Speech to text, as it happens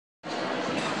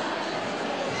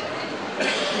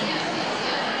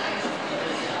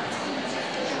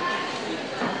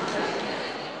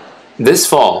This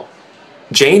fall,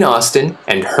 Jane Austen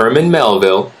and Herman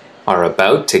Melville are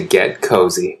about to get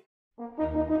cozy.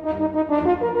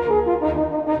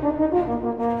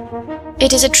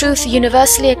 It is a truth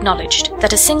universally acknowledged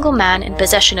that a single man in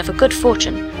possession of a good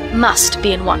fortune must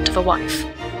be in want of a wife.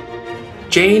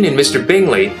 Jane and Mr.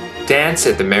 Bingley dance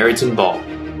at the Meryton ball.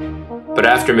 But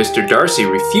after Mr. Darcy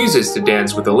refuses to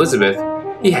dance with Elizabeth,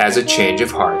 he has a change of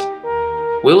heart.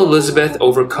 Will Elizabeth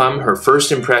overcome her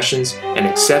first impressions and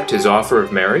accept his offer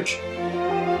of marriage?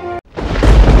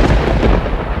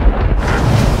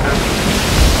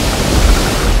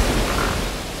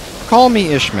 Call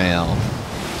me Ishmael.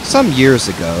 Some years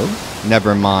ago,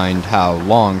 never mind how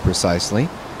long precisely,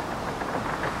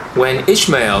 when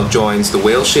Ishmael joins the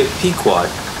whale ship Pequod,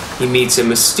 he meets a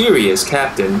mysterious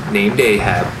captain named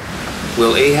Ahab.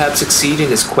 Will Ahab succeed in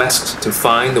his quest to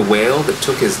find the whale that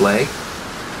took his leg?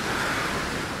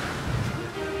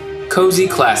 Cozy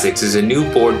Classics is a new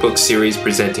board book series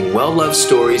presenting well-loved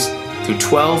stories through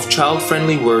 12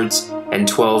 child-friendly words and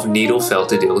 12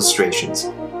 needle-felted illustrations.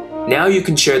 Now you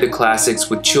can share the classics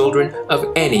with children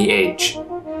of any age.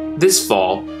 This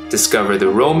fall, discover the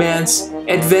romance,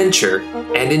 adventure,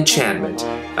 and enchantment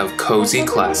of Cozy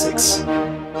Classics.